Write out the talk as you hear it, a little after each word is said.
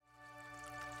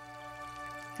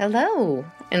Hello,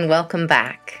 and welcome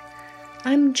back.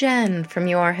 I'm Jen from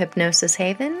your Hypnosis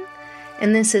Haven,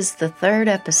 and this is the third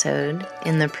episode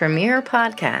in the premiere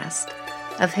podcast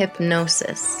of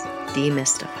Hypnosis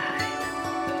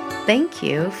Demystified. Thank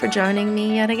you for joining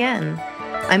me yet again.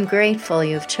 I'm grateful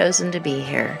you've chosen to be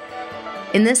here.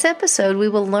 In this episode, we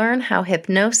will learn how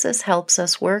hypnosis helps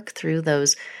us work through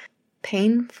those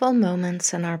painful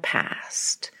moments in our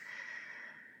past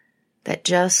that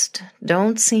just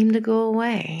don't seem to go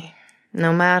away,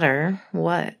 no matter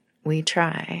what we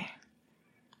try.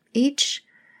 Each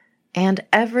and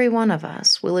every one of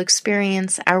us will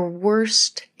experience our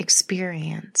worst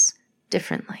experience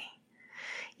differently,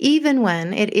 even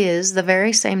when it is the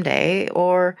very same day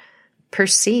or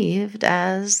perceived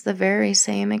as the very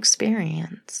same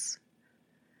experience.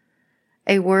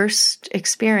 A worst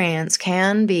experience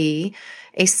can be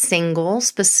a single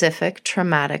specific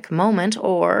traumatic moment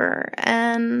or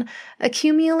an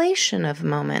accumulation of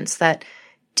moments that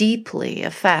deeply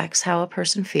affects how a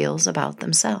person feels about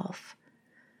themselves.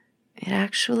 It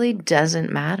actually doesn't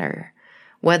matter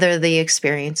whether the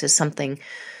experience is something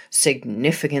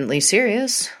significantly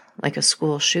serious, like a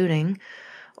school shooting,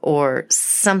 or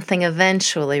something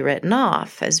eventually written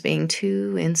off as being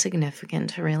too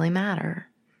insignificant to really matter,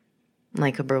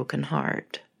 like a broken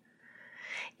heart.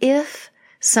 If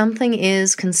something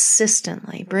is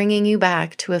consistently bringing you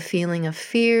back to a feeling of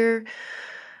fear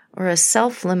or a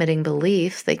self-limiting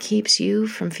belief that keeps you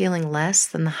from feeling less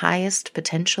than the highest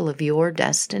potential of your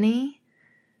destiny,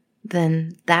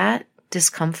 then that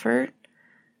discomfort,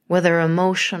 whether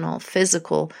emotional,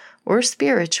 physical, or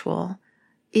spiritual,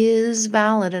 is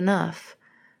valid enough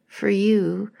for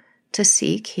you to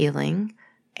seek healing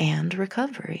and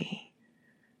recovery.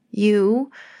 You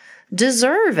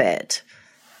deserve it.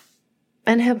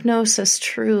 And hypnosis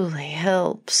truly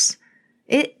helps.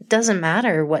 It doesn't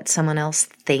matter what someone else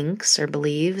thinks or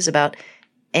believes about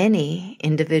any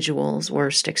individual's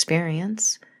worst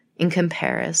experience in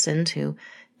comparison to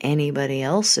anybody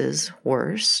else's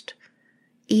worst.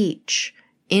 Each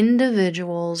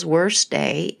individual's worst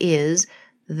day is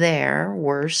their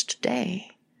worst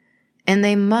day, and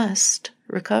they must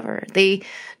recover. They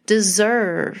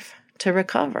deserve to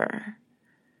recover.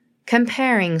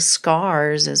 Comparing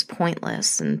scars is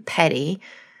pointless and petty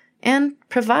and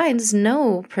provides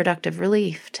no productive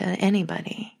relief to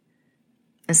anybody,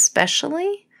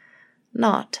 especially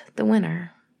not the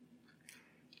winner.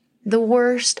 The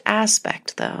worst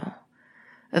aspect, though,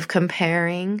 of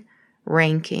comparing,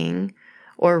 ranking,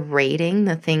 or rating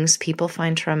the things people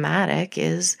find traumatic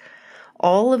is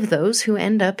all of those who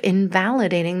end up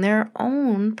invalidating their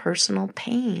own personal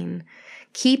pain,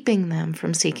 keeping them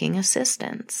from seeking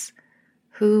assistance,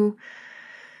 who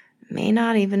may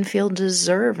not even feel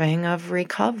deserving of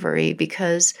recovery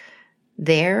because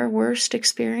their worst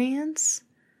experience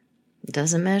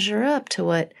doesn't measure up to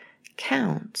what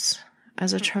counts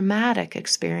as a traumatic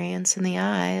experience in the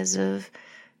eyes of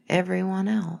everyone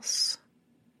else.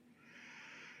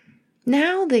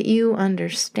 Now that you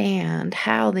understand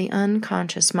how the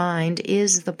unconscious mind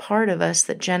is the part of us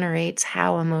that generates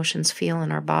how emotions feel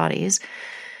in our bodies,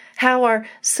 how our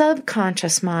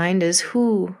subconscious mind is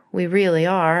who we really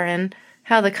are, and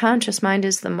how the conscious mind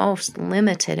is the most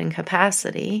limited in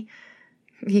capacity,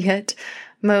 yet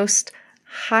most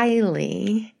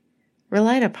highly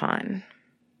relied upon,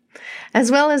 as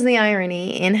well as the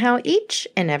irony in how each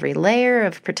and every layer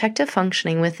of protective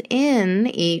functioning within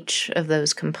each of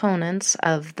those components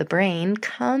of the brain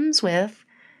comes with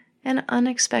an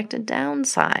unexpected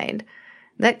downside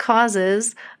that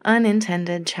causes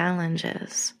unintended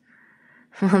challenges.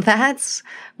 Well, that's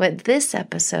what this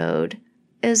episode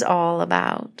is all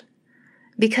about,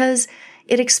 because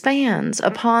it expands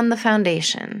upon the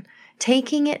foundation,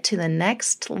 taking it to the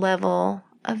next level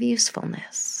of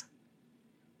usefulness.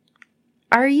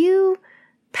 Are you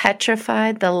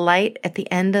petrified the light at the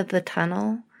end of the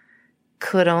tunnel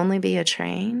could only be a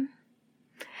train?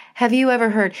 Have you ever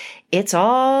heard, "It's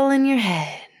all in your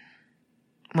head"?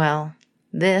 Well,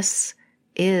 this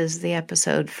is the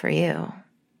episode for you.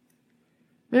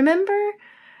 Remember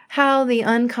how the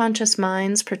unconscious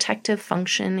mind's protective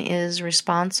function is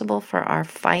responsible for our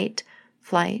fight,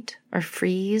 flight, or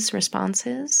freeze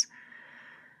responses?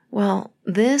 Well,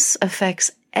 this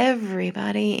affects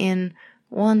everybody in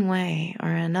one way or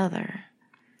another.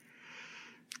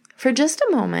 For just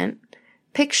a moment,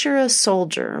 picture a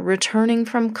soldier returning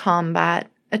from combat,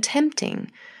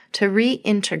 attempting to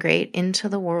reintegrate into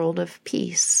the world of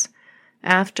peace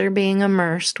after being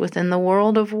immersed within the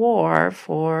world of war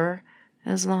for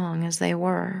as long as they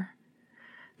were.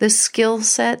 The skill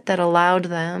set that allowed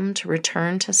them to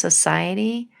return to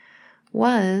society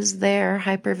was their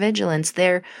hypervigilance,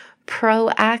 their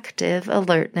proactive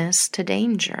alertness to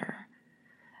danger.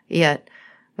 Yet,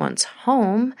 once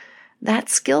home, that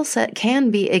skill set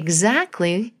can be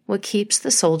exactly what keeps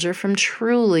the soldier from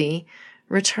truly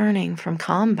returning from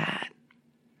combat.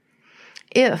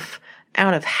 If,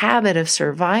 out of habit of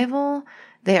survival,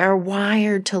 they are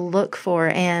wired to look for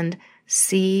and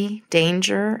see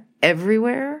danger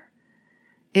everywhere,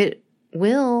 it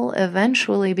will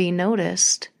eventually be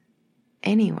noticed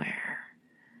anywhere,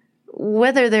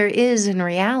 whether there is in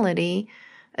reality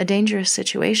a dangerous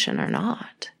situation or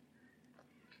not.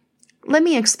 Let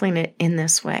me explain it in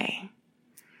this way.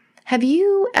 Have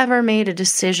you ever made a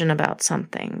decision about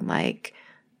something, like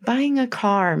buying a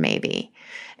car maybe,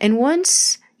 and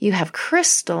once you have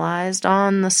crystallized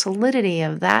on the solidity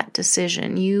of that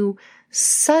decision, you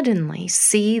suddenly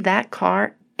see that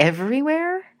car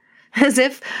everywhere? As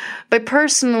if by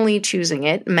personally choosing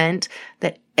it meant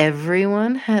that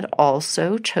everyone had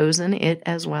also chosen it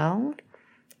as well?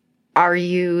 Are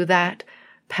you that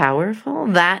powerful,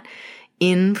 that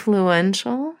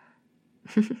influential?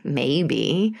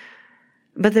 Maybe.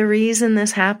 But the reason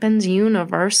this happens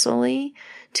universally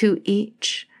to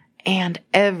each and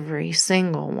every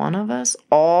single one of us,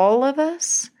 all of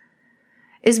us,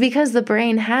 is because the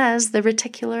brain has the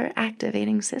reticular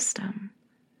activating system.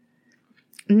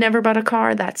 Never bought a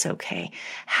car? That's okay.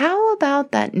 How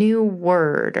about that new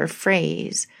word or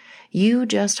phrase you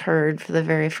just heard for the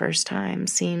very first time?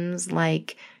 Seems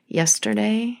like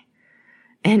yesterday,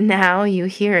 and now you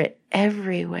hear it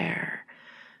everywhere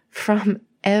from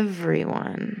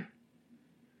everyone.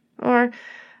 Or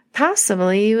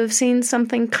possibly you have seen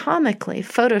something comically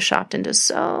photoshopped into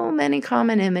so many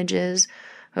common images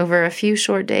over a few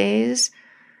short days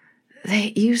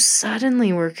that you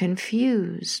suddenly were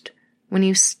confused when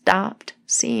you stopped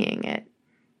seeing it,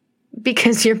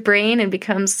 because your brain had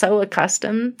become so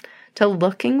accustomed to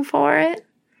looking for it.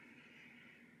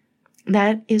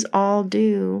 That is all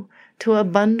due to a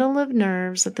bundle of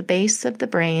nerves at the base of the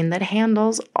brain that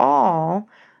handles all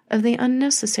of the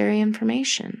unnecessary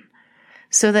information,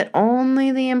 so that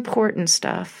only the important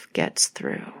stuff gets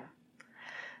through.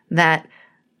 That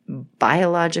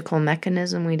biological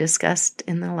mechanism we discussed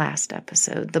in the last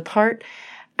episode, the part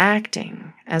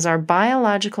acting as our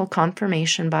biological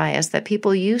confirmation bias that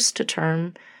people used to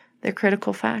term the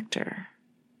critical factor.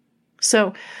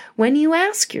 So when you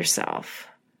ask yourself,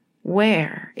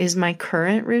 where is my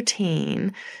current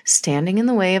routine standing in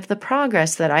the way of the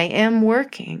progress that I am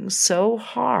working so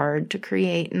hard to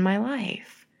create in my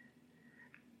life?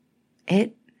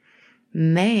 It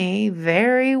may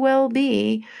very well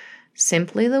be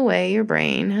simply the way your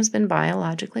brain has been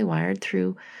biologically wired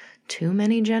through too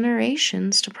many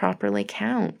generations to properly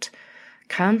count,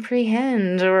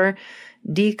 comprehend, or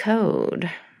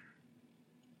decode.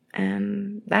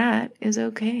 And that is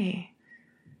okay.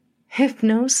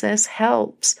 Hypnosis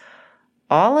helps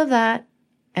all of that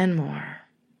and more.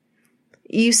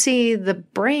 You see, the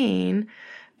brain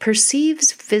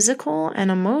perceives physical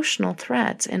and emotional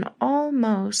threats in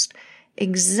almost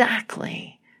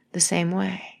exactly the same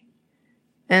way.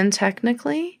 And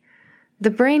technically, the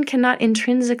brain cannot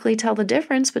intrinsically tell the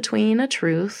difference between a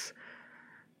truth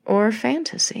or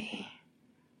fantasy.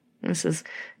 This is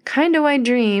kind of why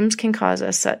dreams can cause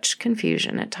us such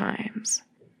confusion at times.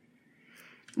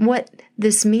 What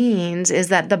this means is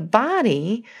that the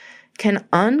body can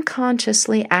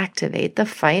unconsciously activate the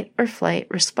fight or flight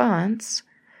response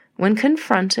when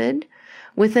confronted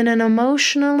within an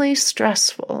emotionally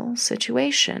stressful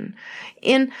situation,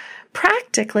 in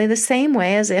practically the same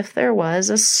way as if there was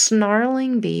a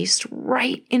snarling beast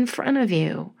right in front of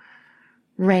you,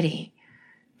 ready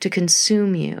to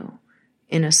consume you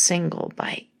in a single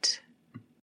bite.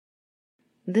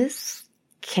 This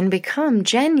can become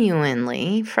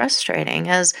genuinely frustrating,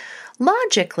 as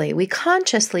logically we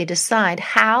consciously decide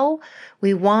how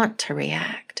we want to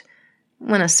react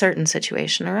when a certain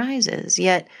situation arises.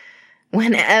 Yet,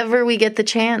 whenever we get the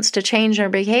chance to change our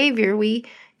behavior, we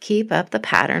keep up the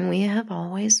pattern we have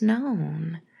always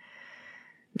known.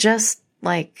 Just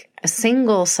like a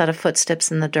single set of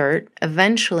footsteps in the dirt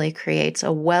eventually creates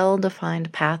a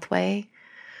well-defined pathway,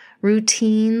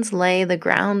 routines lay the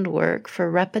groundwork for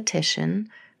repetition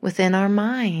within our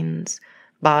minds,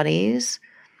 bodies,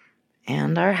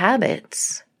 and our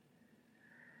habits.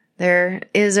 There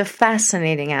is a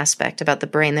fascinating aspect about the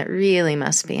brain that really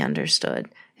must be understood,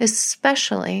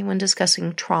 especially when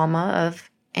discussing trauma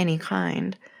of any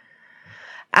kind.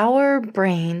 Our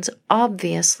brains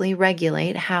obviously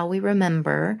regulate how we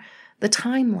remember the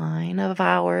timeline of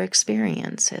our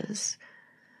experiences.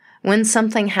 When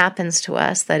something happens to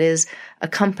us that is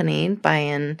accompanied by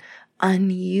an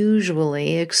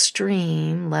unusually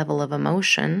extreme level of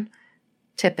emotion,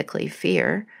 typically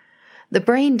fear, the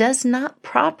brain does not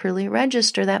properly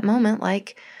register that moment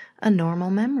like a normal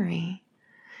memory.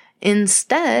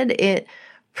 Instead, it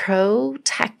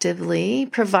protectively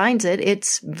provides it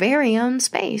its very own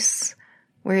space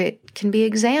where it can be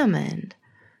examined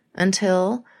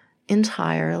until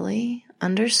entirely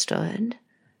understood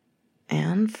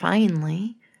and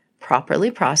finally properly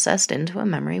processed into a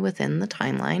memory within the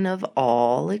timeline of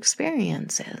all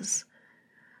experiences.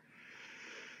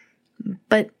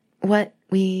 But what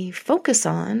we focus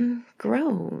on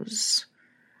grows.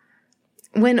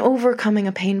 When overcoming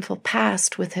a painful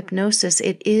past with hypnosis,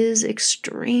 it is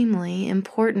extremely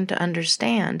important to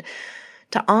understand,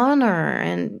 to honor,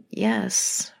 and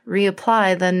yes,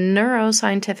 reapply the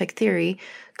neuroscientific theory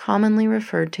commonly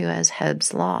referred to as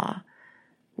Hebb's Law.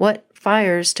 What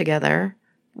fires together,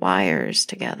 wires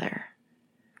together.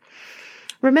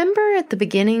 Remember at the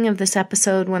beginning of this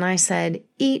episode when I said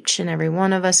each and every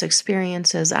one of us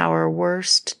experiences our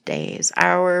worst days,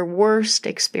 our worst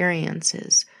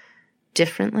experiences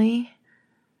differently,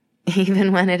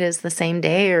 even when it is the same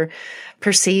day or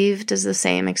perceived as the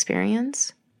same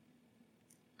experience?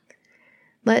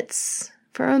 Let's,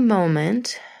 for a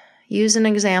moment, use an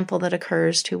example that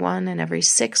occurs to 1 in every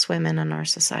 6 women in our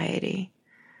society.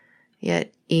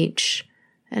 Yet each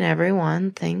and every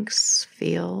one thinks,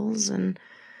 feels, and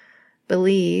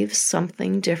believes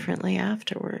something differently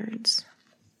afterwards.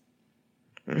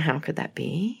 And how could that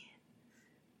be?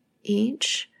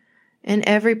 Each and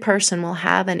every person will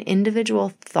have an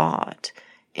individual thought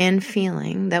and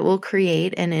feeling that will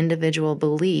create an individual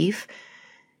belief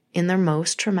in their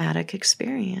most traumatic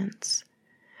experience,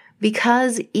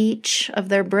 because each of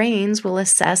their brains will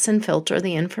assess and filter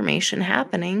the information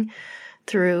happening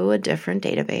through a different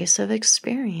database of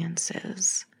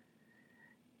experiences.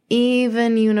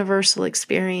 Even universal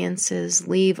experiences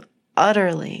leave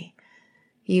utterly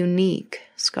unique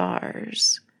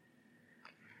scars.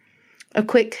 A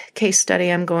quick case study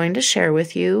I'm going to share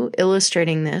with you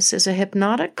illustrating this is a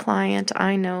hypnotic client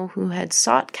I know who had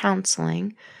sought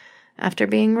counseling after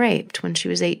being raped when she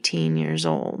was 18 years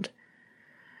old.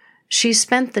 She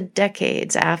spent the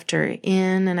decades after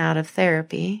in and out of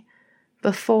therapy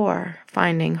before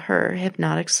finding her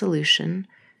hypnotic solution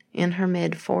in her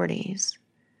mid-40s.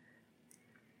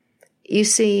 You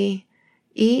see,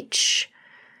 each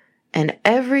and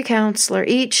every counselor,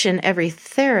 each and every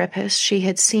therapist she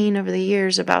had seen over the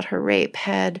years about her rape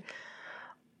had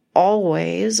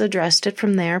always addressed it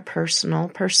from their personal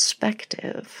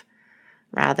perspective,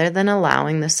 rather than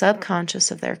allowing the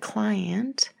subconscious of their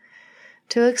client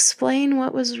to explain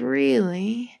what was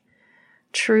really,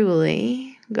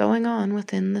 truly going on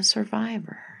within the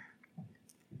survivor.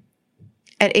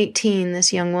 At 18,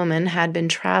 this young woman had been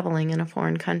traveling in a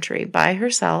foreign country by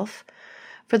herself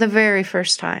for the very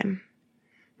first time,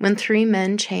 when 3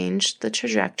 men changed the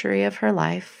trajectory of her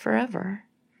life forever.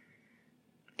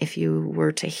 If you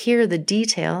were to hear the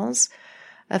details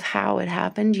of how it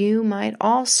happened, you might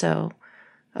also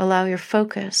allow your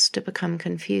focus to become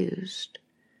confused.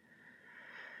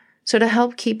 So to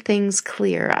help keep things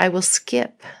clear, I will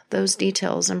skip those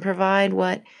details and provide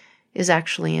what is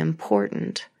actually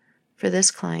important for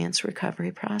this client's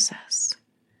recovery process.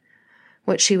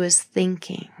 What she was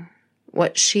thinking,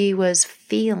 what she was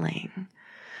feeling,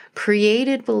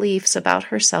 created beliefs about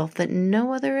herself that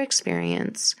no other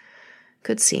experience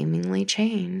could seemingly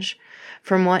change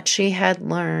from what she had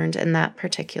learned in that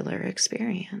particular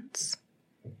experience.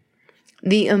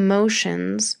 The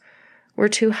emotions were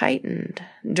too heightened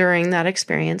during that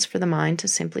experience for the mind to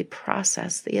simply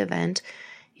process the event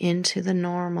into the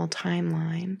normal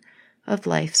timeline of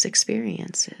life's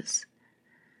experiences.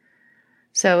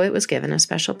 So it was given a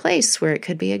special place where it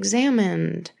could be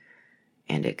examined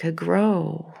and it could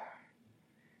grow.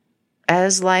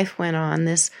 As life went on,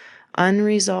 this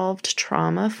unresolved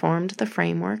trauma formed the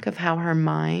framework of how her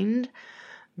mind,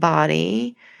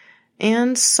 body,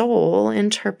 and soul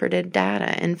interpreted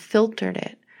data and filtered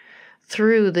it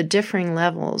through the differing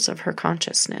levels of her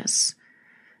consciousness.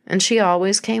 And she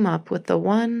always came up with the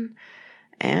one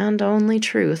and only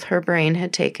truth her brain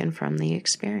had taken from the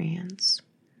experience.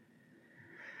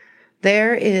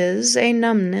 There is a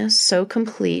numbness so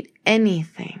complete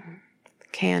anything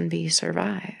can be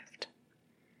survived.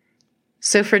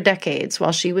 So for decades,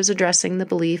 while she was addressing the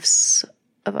beliefs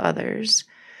of others,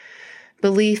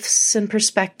 beliefs and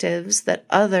perspectives that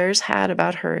others had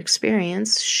about her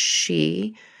experience,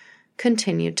 she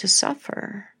continued to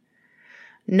suffer,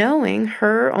 knowing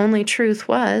her only truth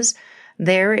was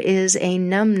there is a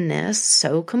numbness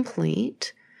so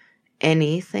complete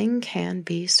anything can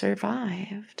be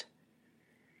survived.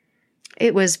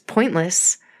 it was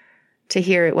pointless to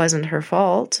hear it wasn't her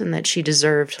fault and that she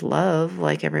deserved love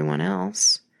like everyone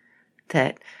else,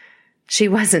 that she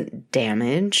wasn't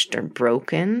damaged or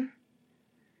broken.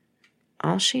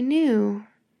 All she knew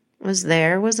was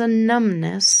there was a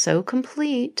numbness so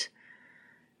complete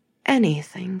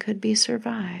anything could be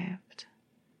survived.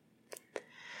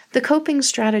 The coping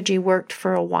strategy worked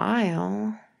for a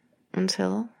while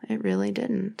until it really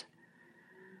didn't.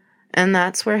 And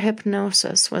that's where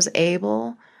hypnosis was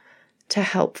able to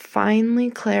help finally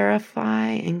clarify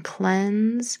and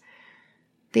cleanse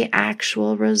the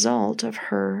actual result of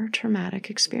her traumatic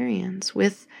experience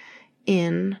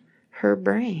within her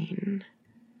brain.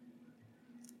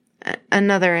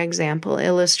 Another example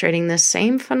illustrating the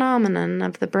same phenomenon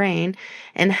of the brain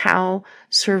and how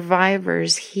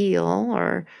survivors heal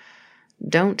or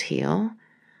don't heal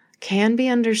can be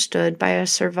understood by a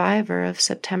survivor of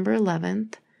September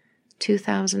 11th,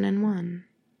 2001.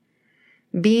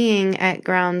 Being at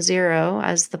ground zero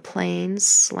as the planes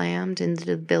slammed into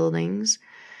the buildings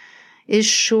is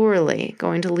surely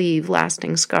going to leave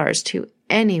lasting scars to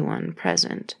anyone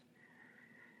present.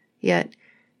 Yet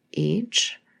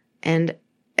each and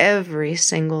every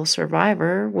single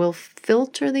survivor will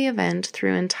filter the event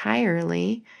through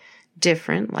entirely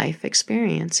different life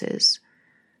experiences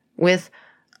with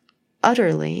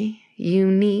utterly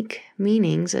unique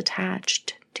meanings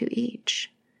attached to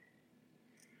each.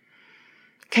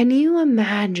 Can you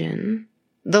imagine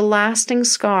the lasting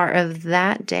scar of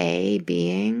that day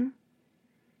being,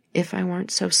 if I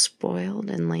weren't so spoiled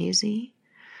and lazy,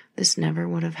 this never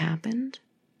would have happened?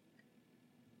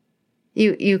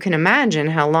 You can imagine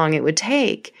how long it would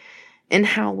take and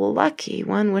how lucky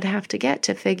one would have to get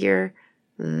to figure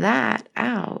that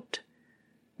out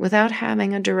without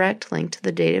having a direct link to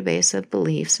the database of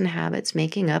beliefs and habits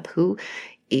making up who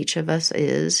each of us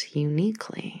is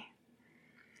uniquely.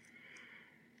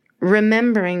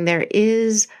 Remembering there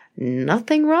is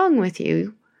nothing wrong with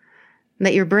you,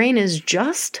 that your brain is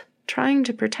just trying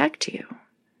to protect you.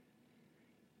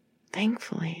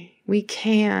 Thankfully, we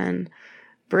can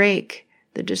break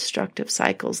the destructive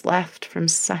cycles left from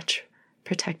such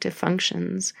protective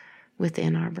functions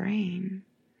within our brain.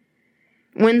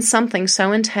 When something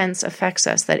so intense affects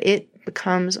us that it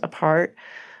becomes a part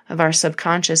of our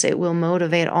subconscious, it will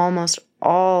motivate almost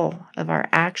all of our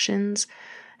actions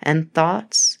and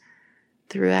thoughts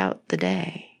throughout the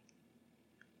day,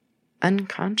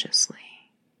 unconsciously.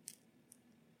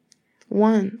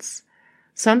 Once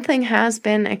something has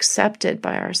been accepted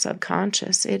by our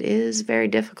subconscious, it is very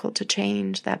difficult to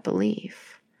change that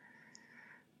belief.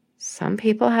 Some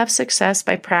people have success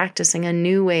by practicing a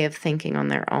new way of thinking on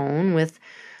their own with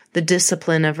the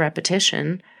discipline of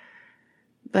repetition,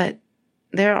 but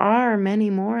there are many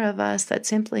more of us that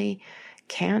simply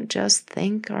can't just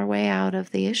think our way out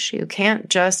of the issue, can't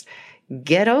just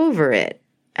get over it,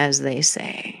 as they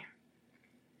say.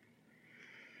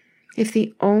 If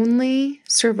the only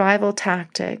survival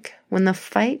tactic when the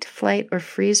fight, flight, or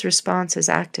freeze response is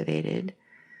activated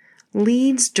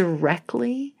leads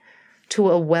directly to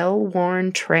a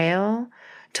well-worn trail,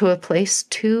 to a place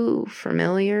too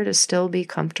familiar to still be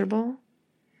comfortable,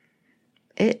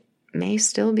 it may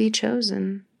still be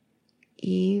chosen,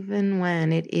 even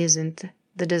when it isn't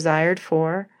the desired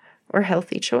for or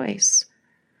healthy choice,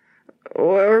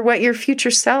 or what your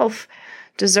future self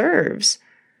deserves,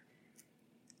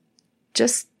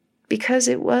 just because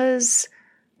it was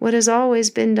what has always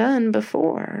been done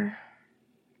before.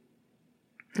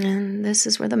 And this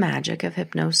is where the magic of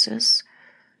hypnosis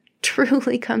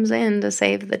truly comes in to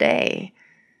save the day.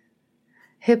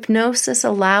 Hypnosis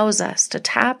allows us to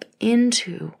tap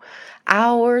into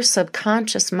our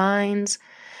subconscious minds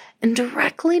and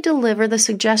directly deliver the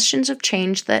suggestions of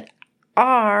change that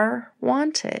are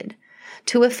wanted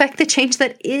to effect the change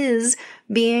that is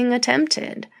being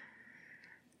attempted.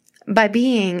 By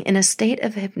being in a state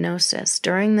of hypnosis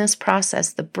during this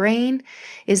process, the brain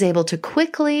is able to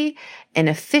quickly and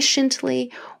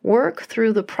efficiently work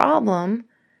through the problem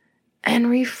and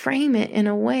reframe it in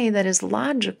a way that is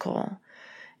logical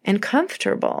and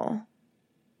comfortable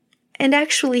and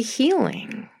actually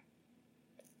healing.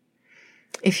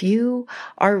 If you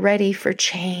are ready for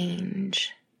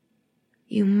change,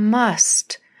 you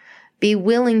must be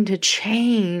willing to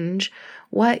change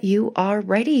what you are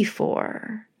ready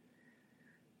for.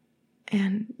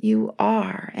 And you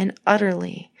are an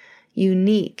utterly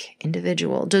unique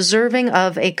individual, deserving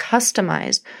of a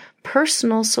customized,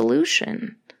 personal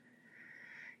solution.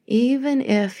 Even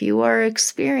if you are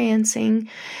experiencing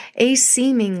a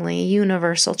seemingly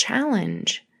universal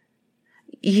challenge,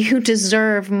 you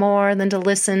deserve more than to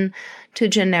listen to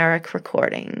generic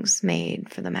recordings made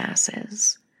for the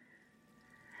masses.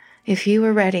 if you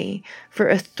are ready for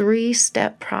a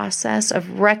 3-step process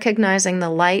of recognizing the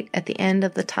light at the end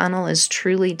of the tunnel is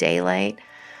truly daylight,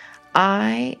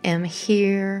 I am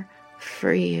here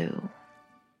for you.